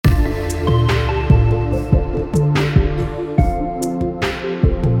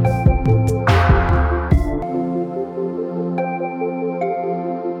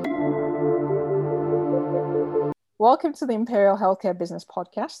Welcome to the Imperial Healthcare Business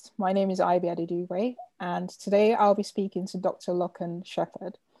Podcast. My name is Ibe Adedugwe, and today I'll be speaking to Dr. Lochan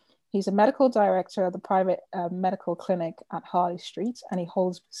Shepherd. He's a medical director at the private medical clinic at Harley Street, and he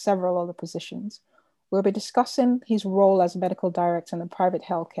holds several other positions. We'll be discussing his role as medical director in the private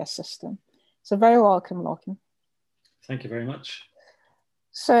healthcare system. So very welcome, Lochan. Thank you very much.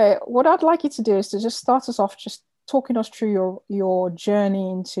 So what I'd like you to do is to just start us off, just talking us through your journey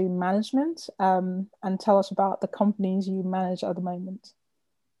into management and tell us about the companies you manage at the moment.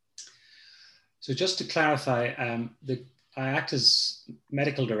 So just to clarify, I act as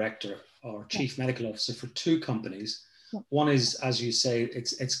medical director or chief medical officer for two companies. One is, as you say,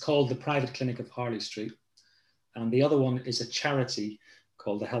 it's called the Private Clinic of Harley Street. And the other one is a charity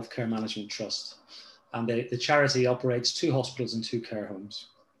called the Healthcare Management Trust. And the charity operates two hospitals and two care homes.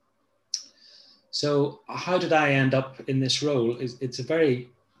 So how did I end up in this role? It's a very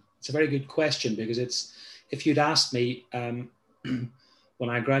good question, because if you'd asked me when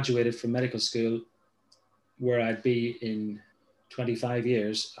I graduated from medical school where I'd be in 25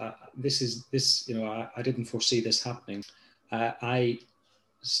 years, I didn't foresee this happening. I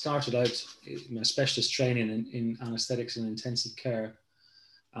started out my specialist training in anaesthetics and intensive care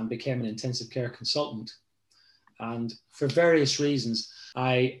and became an intensive care consultant. And for various reasons,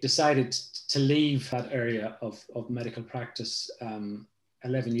 I decided to leave that area of medical practice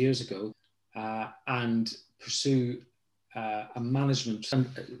 11 years ago and pursue a management and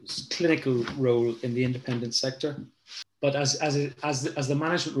clinical role in the independent sector. But as the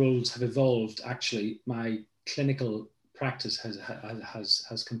management roles have evolved, actually, my clinical practice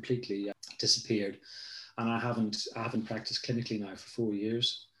has completely disappeared, and I haven't practiced clinically now for 4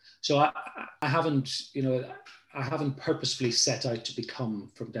 years. So I haven't purposefully set out to become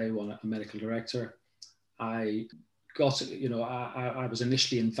from day one a medical director. I was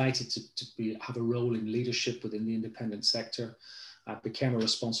initially invited to have a role in leadership within the independent sector. I became a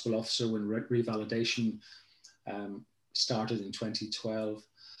responsible officer when revalidation started in 2012.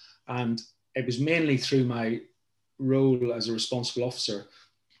 And it was mainly through my role as a responsible officer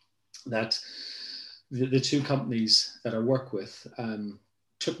that the two companies that I work with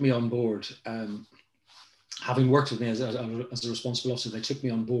took me on board. Having worked with me as a responsible officer, they took me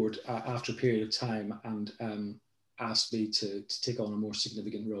on board after a period of time and asked me to take on a more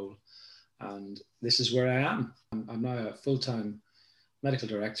significant role. And this is where I am. I'm now a full-time medical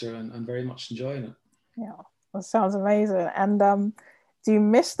director, and I'm very much enjoying it. Yeah, that sounds amazing. And do you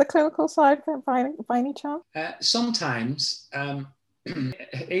miss the clinical side by any chance? Sometimes.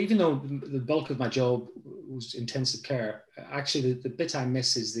 Even though the bulk of my job was intensive care, actually the bit I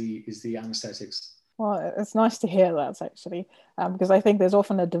miss is the anaesthetics. Well, it's nice to hear that, actually, because I think there's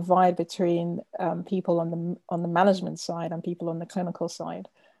often a divide between people on the management side and people on the clinical side,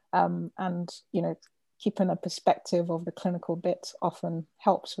 and keeping a perspective of the clinical bit often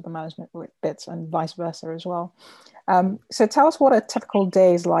helps with the management bits, and vice versa as well. So tell us what a typical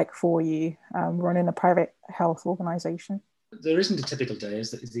day is like for you running a private health organisation. There isn't a typical day,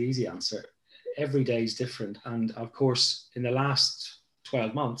 is the easy answer. Every day is different. And of course, in the last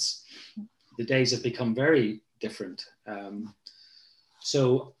 12 months, the days have become very different.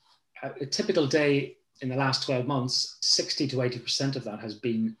 So a typical day in the last 12 months, 60 to 80% of that has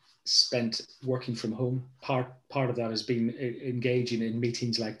been spent working from home. Part of that has been engaging in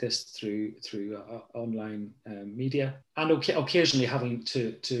meetings like this through online media, and occasionally having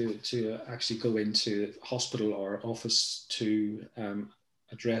to actually go into hospital or office to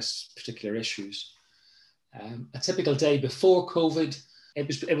address particular issues. A typical day before COVID,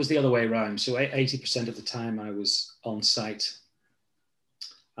 it was the other way around. So 80% of the time I was on site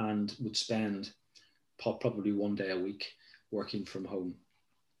and would spend probably 1 day a week working from home.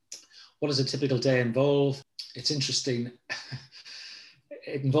 What does a typical day involve? It's interesting.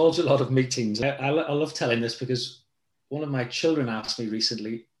 It involves a lot of meetings. I love telling this because one of my children asked me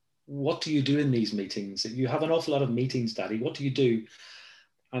recently, what do you do in these meetings? You have an awful lot of meetings, Daddy. What do you do?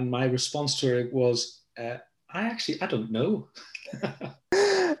 And my response to her was, I don't know.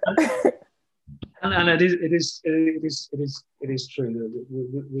 And it is true.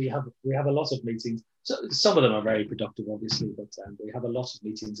 We have a lot of meetings. So some of them are very productive, obviously, but we have a lot of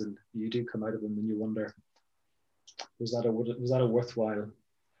meetings, and you do come out of them and you wonder, was that a worthwhile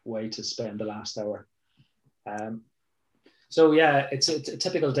way to spend the last hour? So yeah, it's a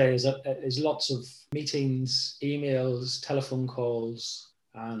typical day is lots of meetings, emails, telephone calls,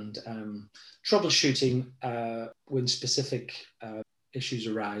 and troubleshooting when specific issues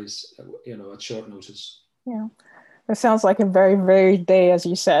arise, at short notice. Yeah. It sounds like a very varied day, as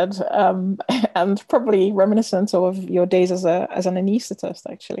you said, and probably reminiscent of your days as an anaesthetist,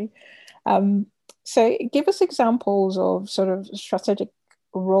 actually. So give us examples of sort of strategic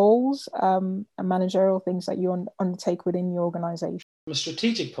roles and managerial things that you undertake within your organization. From a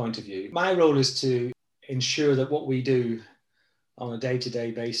strategic point of view, my role is to ensure that what we do on a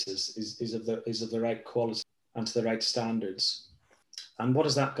day-to-day basis is of the right quality and to the right standards. And what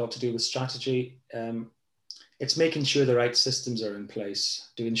has that got to do with strategy? It's making sure the right systems are in place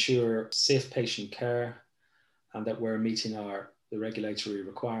to ensure safe patient care and that we're meeting the regulatory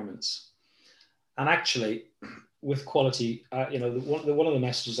requirements. And actually, with quality, one of the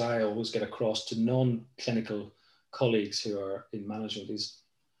messages I always get across to non-clinical colleagues who are in management is,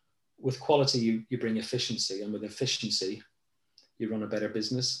 with quality, you bring efficiency, and with efficiency, you run a better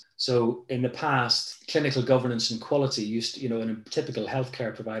business. So in the past, clinical governance and quality used to, in a typical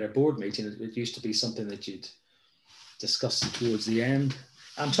healthcare provider board meeting, it used to be something that you'd discuss towards the end.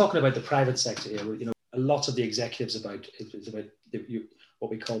 I'm talking about the private sector here. A lot of the executives is about what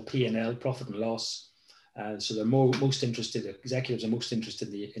we call P&L, profit and loss. So they're most interested, executives are most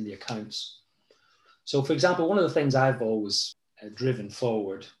interested in the accounts. So for example, one of the things I've always driven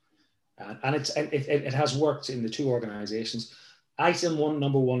forward, and it has worked in the two organizations,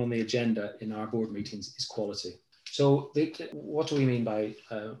 number one on the agenda in our board meetings is quality. So what do we mean by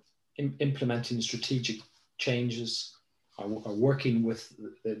implementing strategic changes or working with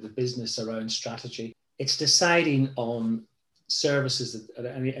the business around strategy? It's deciding on services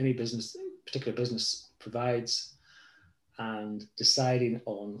that any business, particular business provides, and deciding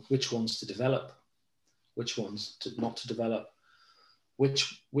on which ones to develop, which ones not to develop,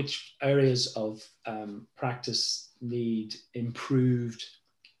 which areas of practice need improved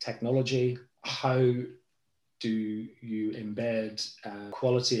technology, how do you embed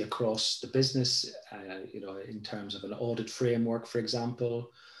quality across the business, in terms of an audit framework, for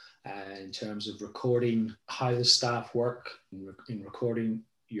example, in terms of recording how the staff work, in recording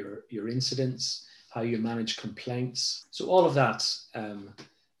your incidents, how you manage complaints. So all of that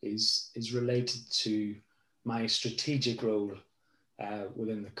is related to my strategic role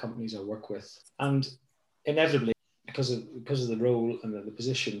within the companies I work with. And inevitably, because of the role and the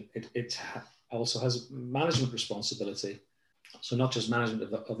position, it also has management responsibility. So not just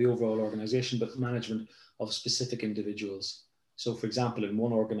management of the overall organization, but management of specific individuals. So for example, in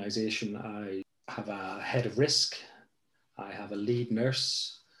one organization, I have a head of risk, I have a lead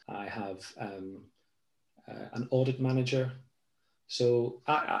nurse, I have an audit manager. So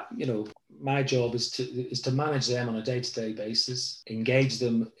my job is to manage them on a day-to-day basis, engage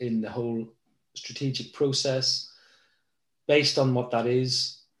them in the whole strategic process. Based on what that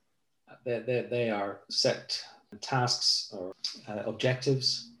is, they are set tasks or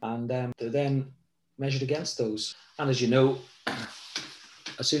objectives, and they're then measured against those. And as you know,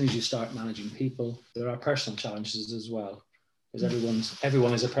 as soon as you start managing people, there are personal challenges as well, because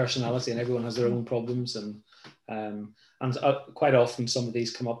everyone is a personality and everyone has their own problems, and quite often some of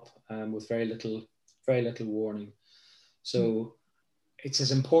these come up with very little warning. So it's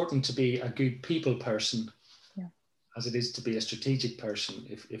as important to be a good people person as it is to be a strategic person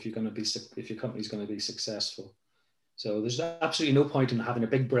if your company's going to be successful. So there's absolutely no point in having a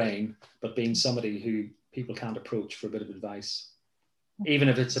big brain, but being somebody who people can't approach for a bit of advice, even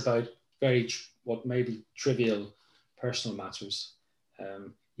if it's about what may be trivial personal matters.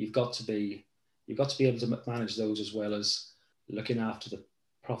 You've got to be able to manage those as well as looking after the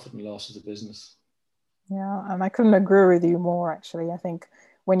profit and loss of the business. Yeah, and I couldn't agree with you more, actually. I think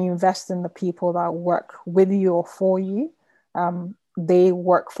when you invest in the people that work with you or for you, they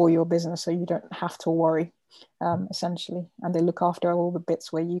work for your business, so you don't have to worry, essentially. And they look after all the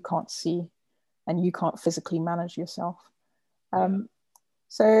bits where you can't see and you can't physically manage yourself.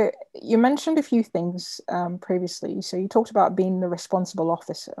 So you mentioned a few things previously. So you talked about being the responsible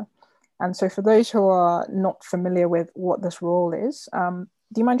officer. And so for those who are not familiar with what this role is, do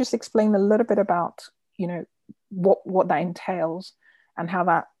you mind just explaining a little bit about, what that entails and how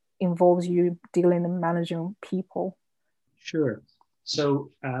that involves you dealing and managing people? Sure.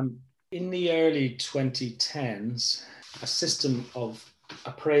 So in the early 2010s, a system of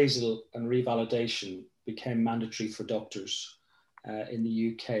appraisal and revalidation became mandatory for doctors in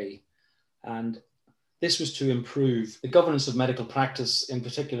the UK. And this was to improve the governance of medical practice, in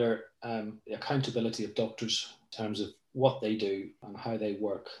particular, the accountability of doctors in terms of what they do and how they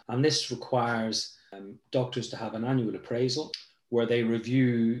work. And this requires doctors to have an annual appraisal where they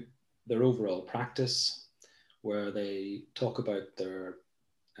review their overall practice, where they talk about their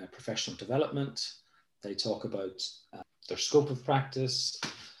professional development, they talk about their scope of practice,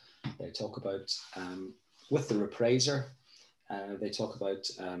 they talk about, with their appraiser, they talk about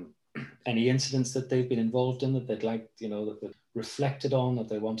any incidents that they've been involved in that they'd like, that they've reflected on, that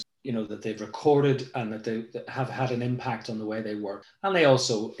they want that they've recorded and that they have had an impact on the way they work. And they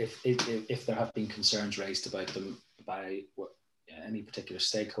also, if there have been concerns raised about them by any particular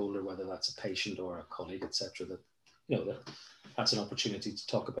stakeholder, whether that's a patient or a colleague, etc., that's an opportunity to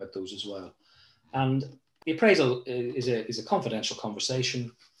talk about those as well. And the appraisal is a confidential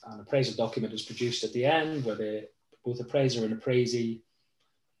conversation. An appraisal document is produced at the end where both appraiser and appraisee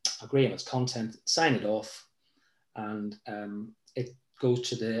agree on its content, sign it off, and it goes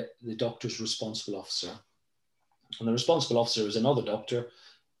to the doctor's responsible officer. And the responsible officer is another doctor,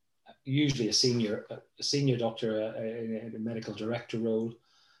 usually a senior doctor in a medical director role,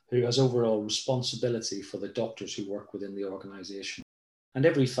 who has overall responsibility for the doctors who work within the organisation. And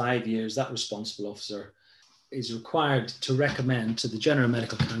every 5 years, that responsible officer is required to recommend to the General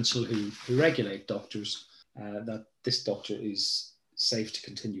Medical Council, who regulate doctors, that this doctor is safe to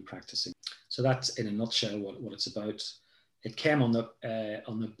continue practicing. So that's in a nutshell what it's about. It came on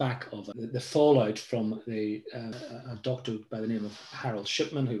the back of the fallout from a doctor by the name of Harold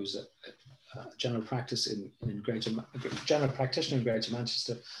Shipman, who was a general practitioner in Greater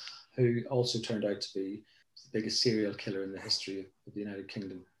Manchester, who also turned out to be the biggest serial killer in the history of the United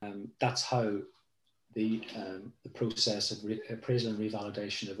Kingdom. That's how the process of appraisal and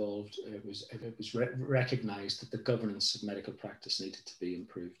revalidation evolved. It was recognised that the governance of medical practice needed to be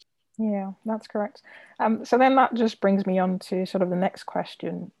improved. Yeah, that's correct. So then that just brings me on to sort of the next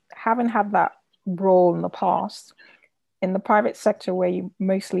question. Having had that role in the past, in the private sector where you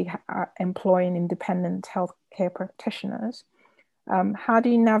mostly are employing independent healthcare practitioners, how do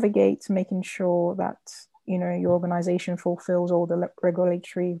you navigate making sure that your organization fulfills all the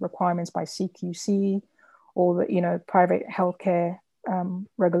regulatory requirements by CQC or the private healthcare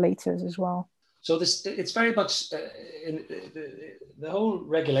regulators as well? So it's very much the whole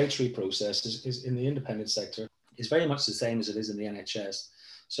regulatory process is in the independent sector is very much the same as it is in the NHS.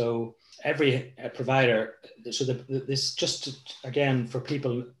 So every provider, so this just again for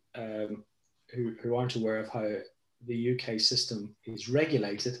people who aren't aware of how the UK system is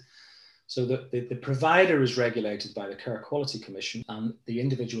regulated. So the provider is regulated by the Care Quality Commission, and the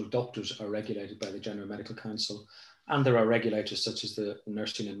individual doctors are regulated by the General Medical Council. And there are regulators such as the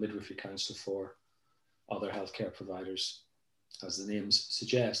Nursing and Midwifery Council for other healthcare providers, as the names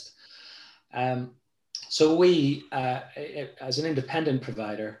suggest. So we, as an independent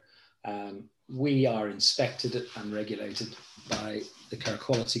provider, we are inspected and regulated by the Care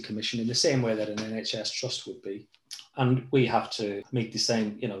Quality Commission in the same way that an NHS trust would be. And we have to meet the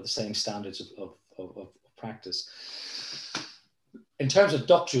same standards of practice. In terms of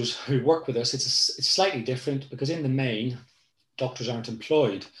doctors who work with us, it's slightly different because in the main, doctors aren't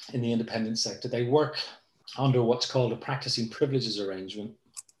employed in the independent sector. They work under what's called a practicing privileges arrangement.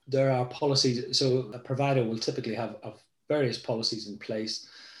 There are policies, so a provider will typically have various policies in place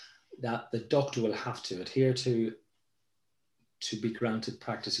that the doctor will have to adhere to be granted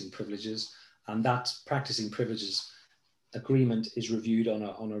practicing privileges, and that practicing privileges agreement is reviewed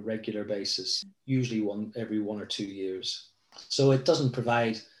on a regular basis, usually every 1 or 2 years. So it doesn't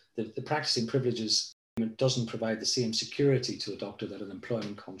provide, the practicing privileges doesn't provide the same security to a doctor that an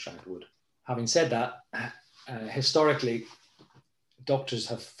employment contract would. Having said that, historically, doctors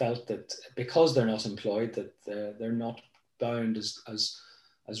have felt that because they're not employed, that they're not bound as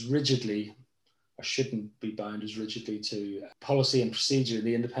rigidly, or shouldn't be bound as rigidly to policy and procedure in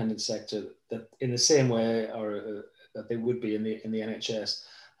the independent sector that in the same way or that they would be in the NHS.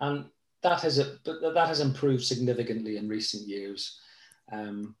 And that has improved significantly in recent years,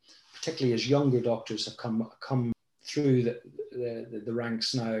 particularly as younger doctors have come through the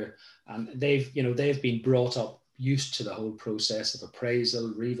ranks now, and they've been brought up used to the whole process of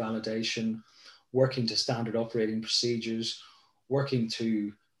appraisal, revalidation, working to standard operating procedures, working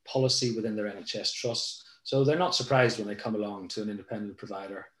to policy within their NHS trusts. So they're not surprised when they come along to an independent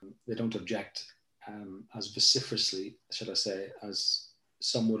provider. They don't object as vociferously, should I say, as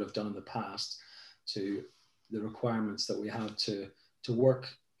some would have done in the past to the requirements that we have to work,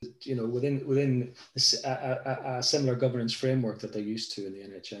 within a similar governance framework that they're used to in the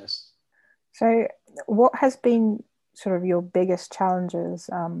NHS. So what has been sort of your biggest challenges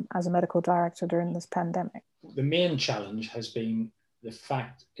as a medical director during this pandemic? The main challenge has been the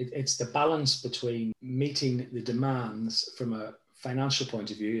fact it's the balance between meeting the demands from a financial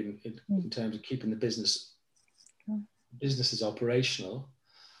point of view in terms of keeping the businesses operational,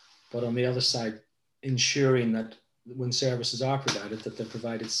 but on the other side, ensuring that when services are provided, that they're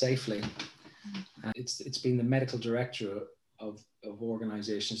provided safely. It's been the medical director of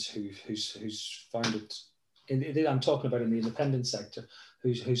organisations who's found it. I'm talking about in the independent sector,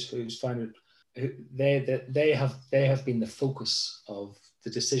 who's found it. They have been the focus of the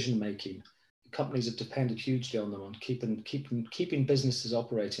decision making. Companies have depended hugely on them, on keeping businesses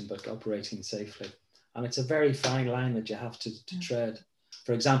operating, but operating safely. And it's a very fine line that you have to tread.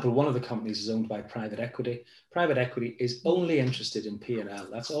 For example, one of the companies is owned by private equity. Private equity is only interested in P&L.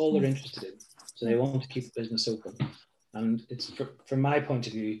 That's all they're interested in. So they want to keep the business open. And it's from my point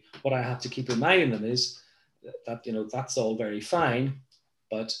of view, what I have to keep in mind in them is that, you know, that's all very fine,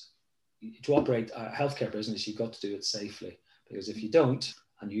 but to operate a healthcare business, you've got to do it safely. Because if you don't,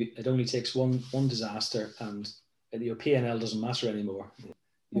 and it only takes one disaster, and your P&L doesn't matter anymore,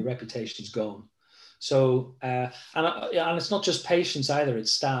 your reputation's gone. So, and it's not just patients either,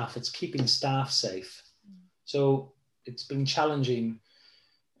 it's staff, it's keeping staff safe. So it's been challenging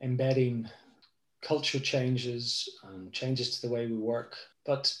embedding culture changes and changes to the way we work,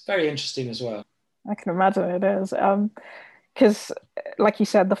 but very interesting as well. I can imagine it is. Because like you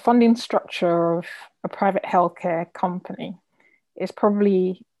said, the funding structure of a private healthcare company is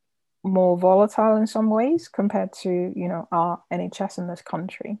probably more volatile in some ways compared to, you know, our NHS in this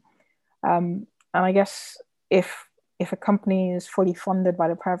country. And I guess if a company is fully funded by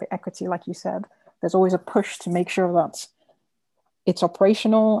the private equity, like you said, there's always a push to make sure that it's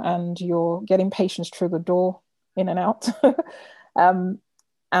operational and you're getting patients through the door in and out.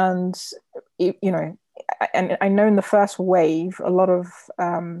 You know, and I know in the first wave, a lot of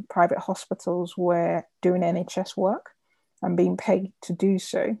private hospitals were doing NHS work and being paid to do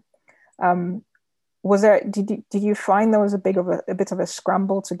so. Did you find there was a bit of a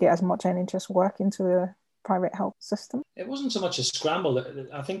scramble to get as much NHS work into the private health system? It wasn't so much a scramble.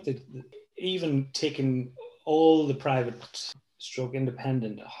 I think that even taking all the private stroke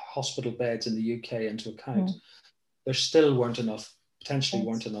independent hospital beds in the UK into account, there still weren't enough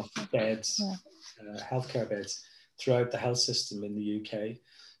beds, healthcare beds throughout the health system in the UK.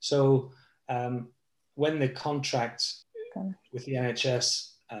 So when the contract with the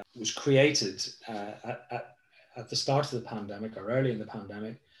NHS was created at the start of the pandemic or early in the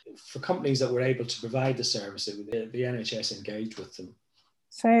pandemic, for companies that were able to provide the service, the NHS engaged with them.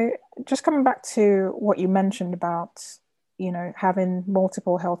 So just coming back to what you mentioned about, you know, having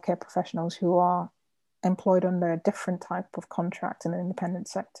multiple healthcare professionals who are employed under a different type of contract in the independent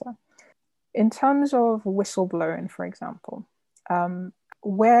sector. In terms of whistleblowing, for example,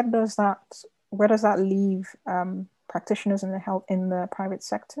 where does that leave practitioners in the private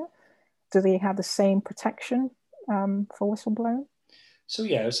sector? Do they have the same protection for whistleblowing? So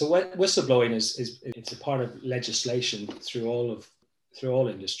whistleblowing it's a part of legislation through all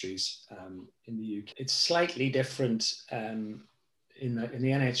industries in the UK. It's slightly different in the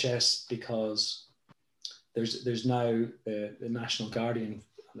NHS because there's now the National Guardian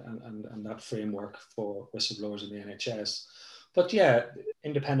and that framework for whistleblowers in the NHS. But yeah,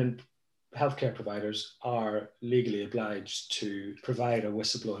 independent healthcare providers are legally obliged to provide a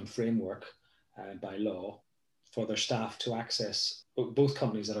whistleblowing framework by law for their staff to access. Both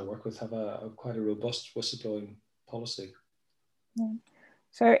companies that I work with have quite a robust whistleblowing policy. Yeah.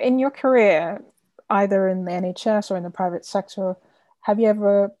 So in your career, either in the NHS or in the private sector, have you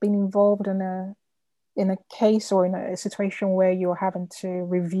ever been involved in a case or in a situation where you're having to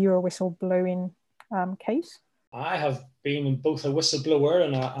review a whistleblowing case? I have been both a whistleblower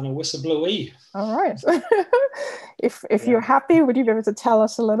and a whistleblowee. All right. If you're happy, would you be able to tell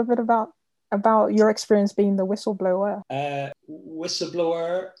us a little bit about your experience being the whistleblower?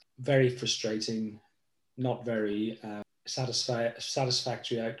 Whistleblower, very frustrating, not very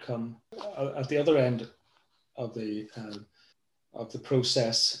satisfactory outcome. At the other end of the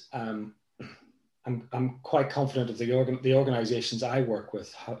process, I'm quite confident of the organisations I work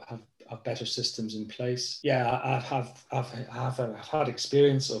with have better systems in place. Yeah, I've had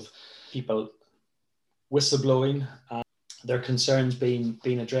experience of people whistleblowing and their concerns being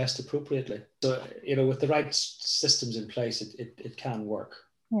addressed appropriately. So, you know, with the right systems in place, it can work.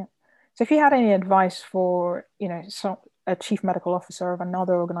 Yeah. So if you had any advice for, you know, a chief medical officer of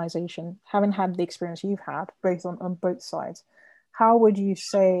another organisation, having had the experience you've had, both on both sides, what would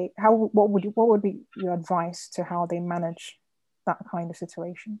be your advice to how they manage that kind of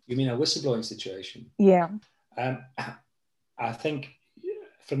situation? You mean a whistleblowing situation? Yeah. I think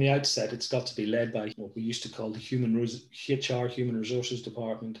from the outset, it's got to be led by what we used to call the human resources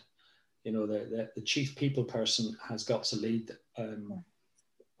department. You know, the chief people person has got to lead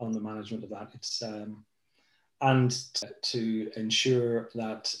on the management of that. It's and to ensure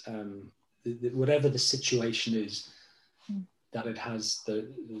that whatever the situation is, that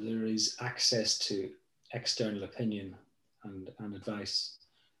there is access to external opinion and advice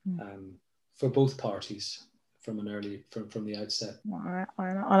for both parties from the outset.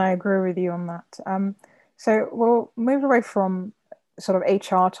 And I agree with you on that. So we'll move away from sort of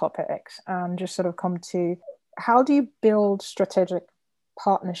HR topics and just sort of come to, how do you build strategic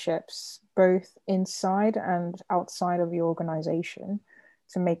partnerships both inside and outside of your organization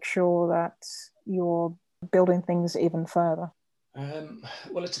to make sure that you're building things even further?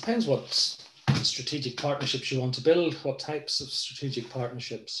 Well, it depends what strategic partnerships you want to build, what types of strategic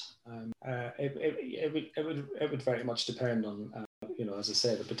partnerships. It would very much depend on, as I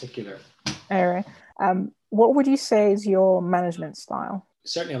say, the particular area. What would you say is your management style?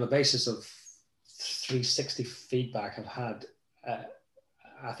 Certainly on the basis of 360 feedback I've had,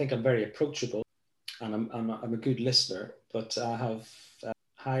 I think I'm very approachable, and I'm a good listener, but I have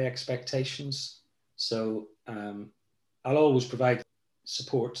high expectations. So I'll always provide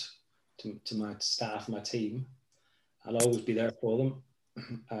support to my staff, my team. I'll always be there for them,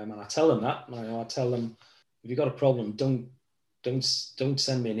 and I tell them that. I tell them, if you've got a problem, don't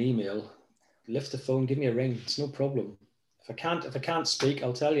send me an email. Lift the phone, give me a ring. It's no problem. If I can't speak,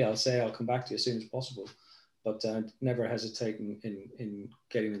 I'll tell you. I'll say I'll come back to you as soon as possible. But never hesitate in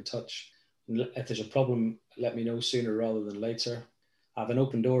getting in touch. If there's a problem, let me know sooner rather than later. I have an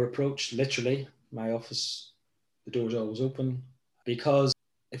open door approach. Literally, my office, the door's always open. Because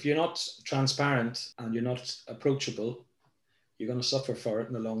if you're not transparent and you're not approachable, you're going to suffer for it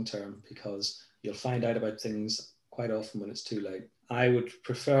in the long term, because you'll find out about things quite often when it's too late. I would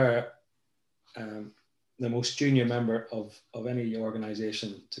prefer the most junior member of any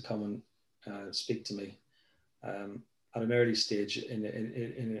organization to come and speak to me at an early stage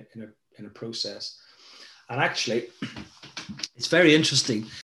in a process. And actually, it's very interesting.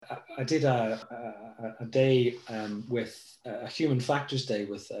 I did a day with a human factors day it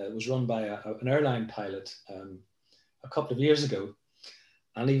was run by an airline pilot a couple of years ago.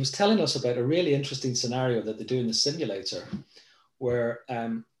 And he was telling us about a really interesting scenario that they do in the simulator, where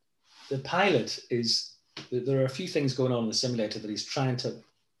the pilot there are a few things going on in the simulator that he's trying to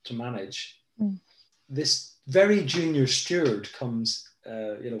manage. This very junior steward comes,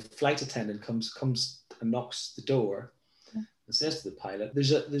 flight attendant comes and knocks the door and says to the pilot,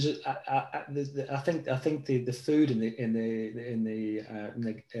 I think the food in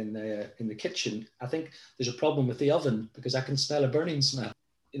the kitchen, I think there's a problem with the oven because I can smell a burning smell.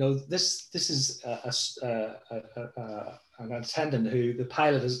 This is an attendant who the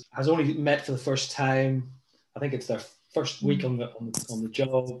pilot has only met for the first time. I think it's their first week on the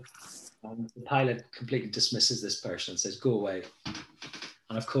job, and the pilot completely dismisses this person and says, "Go away."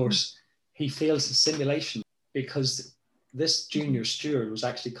 And of course, he fails the simulation because this junior steward was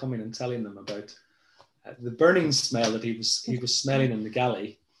actually coming and telling them about the burning smell that he was smelling in the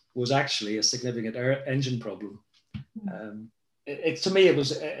galley was actually a significant engine problem. To me, it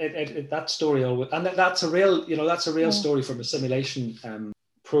was that story always, and that's a real story from a simulation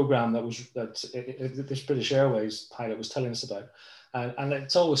program that this British Airways pilot was telling us about, and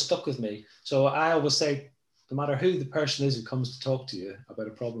it's always stuck with me. So I always say, no matter who the person is who comes to talk to you about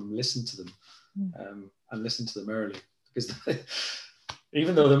a problem, listen to them, and listen to them early, because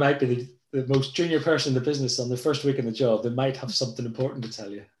even though they might be the most junior person in the business on the first week in the job, they might have something important to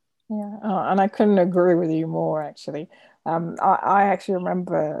tell you. Yeah, and I couldn't agree with you more, actually. I actually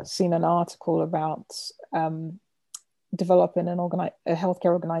remember seeing an article about developing a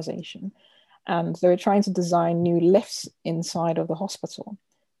healthcare organization, and they were trying to design new lifts inside of the hospital,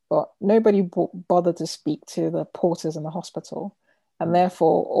 but nobody bothered to speak to the porters in the hospital, and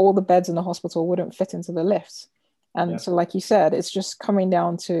therefore all the beds in the hospital wouldn't fit into the lifts. And so, like you said, it's just coming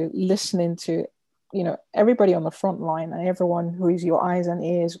down to listening to everybody on the front line and everyone who is your eyes and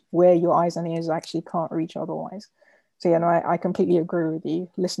ears, where your eyes and ears actually can't reach otherwise. So, I completely agree with you,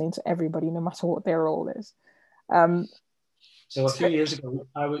 listening to everybody, no matter what their role is. So a few years ago,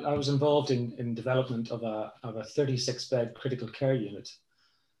 I was involved in development of a 36-bed critical care unit.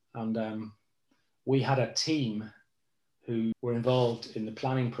 And we had a team who were involved in the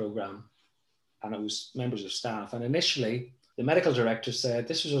planning program, and it was members of staff. And initially, the medical director said,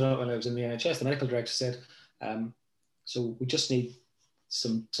 this was when I was in the NHS, the medical director said, so we just need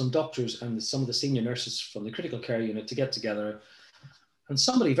some doctors and some of the senior nurses from the critical care unit to get together. And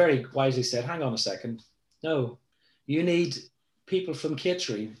somebody very wisely said, hang on a second, no, you need people from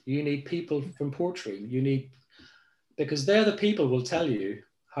catering, you need people from portering, because they're the people who will tell you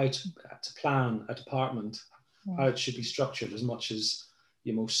how to plan a department, how it should be structured, as much as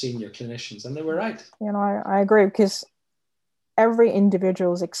your most senior clinicians. And they were right. I agree, because every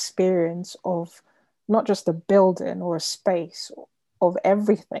individual's experience of not just a building or a space, of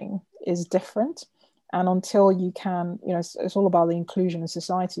everything is different. And until you can, it's all about the inclusion in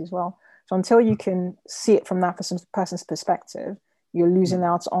society as well. So until you can see it from that person's perspective, you're losing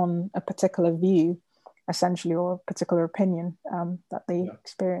out on a particular view. essentially, or a particular opinion that they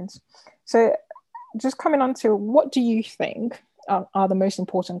experience. So just coming on to, what do you think are the most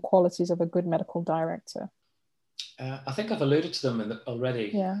important qualities of a good medical director? I think I've alluded to them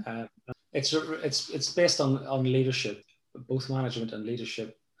already. Yeah. It's based on leadership, both management and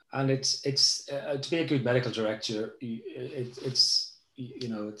leadership, and it's to be a good medical director. It's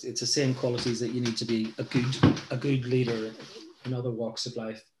the same qualities that you need to be a good leader in other walks of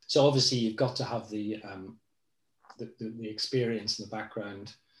life. So obviously you've got to have the experience and the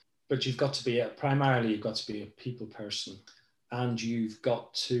background, but you've got to be primarily you've got to be a people person, and you've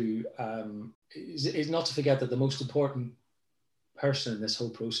got to is not to forget that the most important person in this whole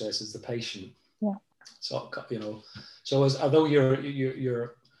process is the patient. Yeah. So although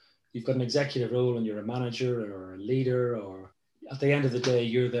you've got an executive role and you're a manager or a leader, or at the end of the day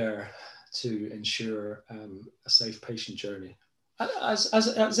you're there to ensure a safe patient journey,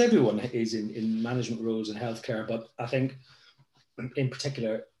 as everyone is in management roles in healthcare. But I think in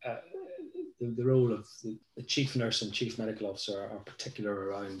particular the role of the chief nurse and chief medical officer are particular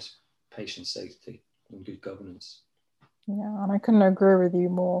around patient safety and good governance. Yeah, and I couldn't agree with you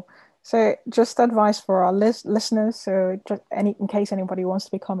more. So just advice for our listeners. So in case anybody wants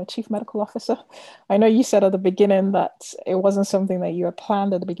to become a chief medical officer, I know you said at the beginning that it wasn't something that you had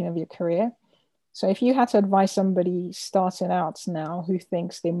planned at the beginning of your career. So if you had to advise somebody starting out now who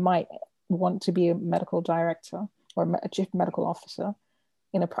thinks they might want to be a medical director or a chief medical officer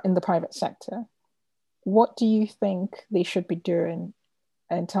in the private sector, what do you think they should be doing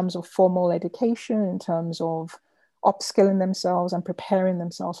in terms of formal education, in terms of upskilling themselves and preparing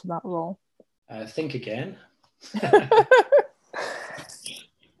themselves for that role? Think again.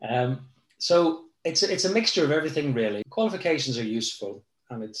 So it's a mixture of everything, really. Qualifications are useful,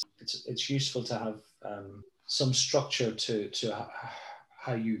 and it's useful to have some structure to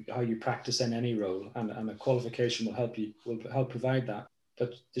how you practice in any role, and a qualification will help provide that.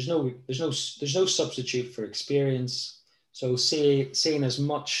 But there's no substitute for experience. So seeing as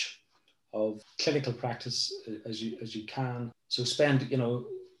much of clinical practice as you can. So spend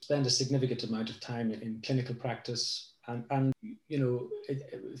a significant amount of time in clinical practice, and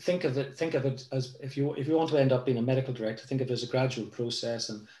think of it as, if you want to end up being a medical director, think of it as a gradual process,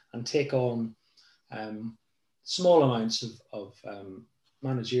 and take on small amounts of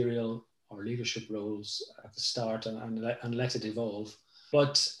managerial or leadership roles at the start, and let it evolve.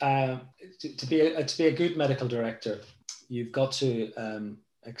 But to be a good medical director, you've got to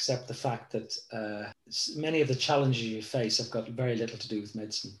accept the fact that many of the challenges you face have got very little to do with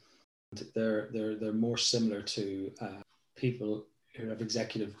medicine. They're more similar to people who have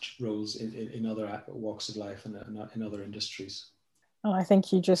executive roles in other walks of life and in other industries. And I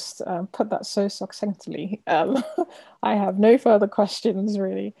think you just put that so succinctly. I have no further questions,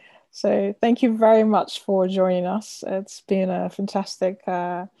 really. So thank you very much for joining us. It's been a fantastic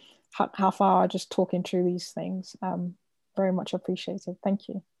half hour just talking through these things. Very much appreciated. Thank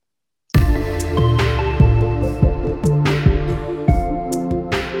you.